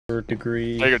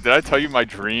degree. Like, did I tell you my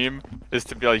dream is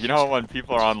to be like, you know, when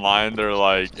people are online, they're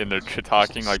like, and they're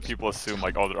talking, like people assume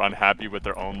like, oh, they're unhappy with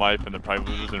their own life and they're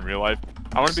probably losers in real life.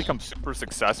 I want to become super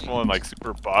successful and like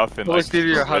super buff and like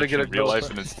super how to rich get in real life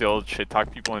and then still shit talk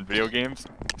people in video games.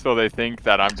 So they think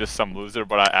that I'm just some loser,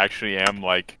 but I actually am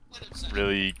like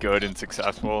really good and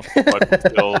successful, but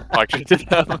still talk shit to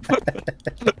them.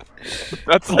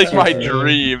 That's like my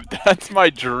dream. That's my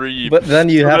dream. But then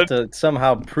you have to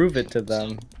somehow prove it to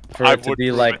them for I it to would be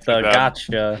prove like it to the them.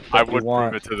 gotcha I that would you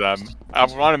want. prove it to them. I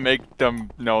want to make them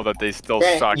know that they still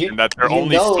Grant, suck and that their you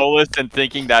only know- solace in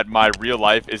thinking that my real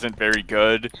life isn't very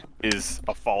good is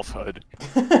a falsehood.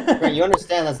 Grant, you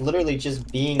understand that's literally just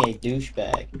being a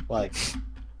douchebag. Like,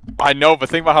 I know, but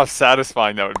think about how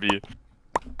satisfying that would be.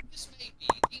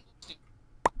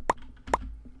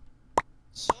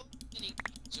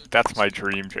 That's my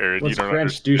dream, Jared. What's you don't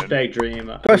Grant's understand. douchebag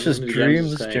dream? Precious James is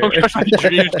dreams, saying. Jared. That's my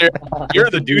dream, Jared. You're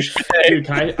the douchebag. Dude,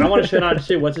 I want to shit on it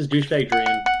too. What's his douchebag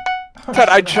dream? Ted,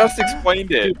 I just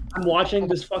explained it. Dude, I'm watching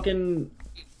this fucking.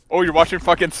 Oh, you're watching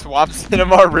fucking Swamp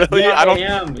Cinema, really? Yeah, I don't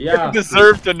am. Yeah.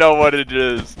 deserve to know what it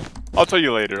is. I'll tell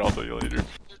you later. I'll tell you later.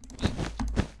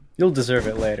 You'll deserve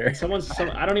it later.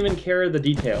 I don't even care the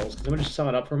details. Can someone just sum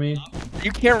it up for me? You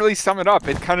can't really sum it up.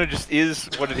 It kind of just is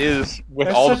what it is with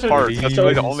That's all the such a parts. That's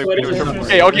really the only way to So interpret it's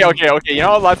it. just- Okay. You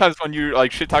know, a lot of times when you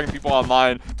like shit talking people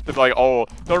online, they're like, "Oh,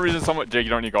 the only reason someone Jake, you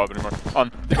don't need to go up anymore."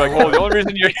 They're like, "Oh, the only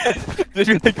reason you're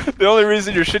the only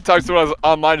reason you're shit talking someone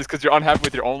online is because you're unhappy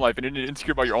with your own life and you're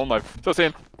insecure about your own life." So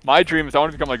saying, my dream is I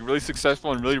want to become like really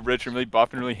successful and really rich and really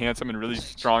buff and really handsome and really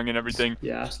strong and everything.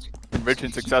 Yeah. And rich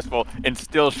and successful and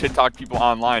still shit talk people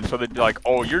online, so they'd be like,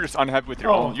 "Oh, you're just unhappy with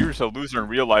your own. You're just a loser in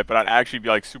real life," but I'd actually be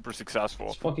like super successful.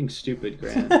 It's fucking stupid,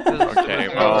 Grant. Okay,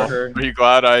 well, are you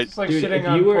glad I? It's like Dude, shitting if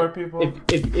on you were, poor people.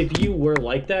 if you were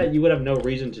like that, you would have no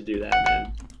reason to do that,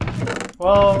 man.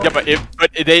 Well, Yeah, but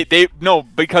they no,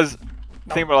 because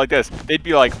think about it like this, they'd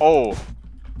be like, "Oh."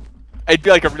 It'd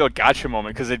be like a real gotcha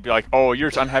moment because they'd be like, "Oh, you're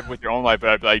just unhappy with your own life," but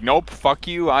I'd be like, "Nope, fuck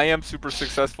you. I am super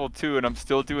successful too, and I'm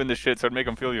still doing this shit." So it'd make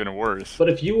them feel even worse. But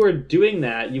if you were doing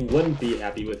that, you wouldn't be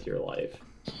happy with your life.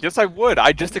 Yes, I would.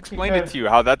 I just explained it to you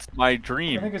how that's my I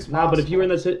dream. think it's Nah, but if you were in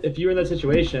possible. that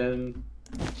situation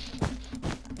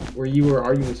where you were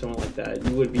arguing with someone like that,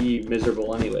 you would be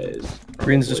miserable anyways.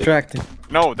 Green's probably. distracting.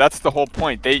 No, that's the whole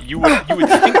point. You would think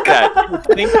that,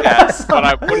 but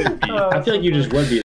I wouldn't be. I feel like you just would be.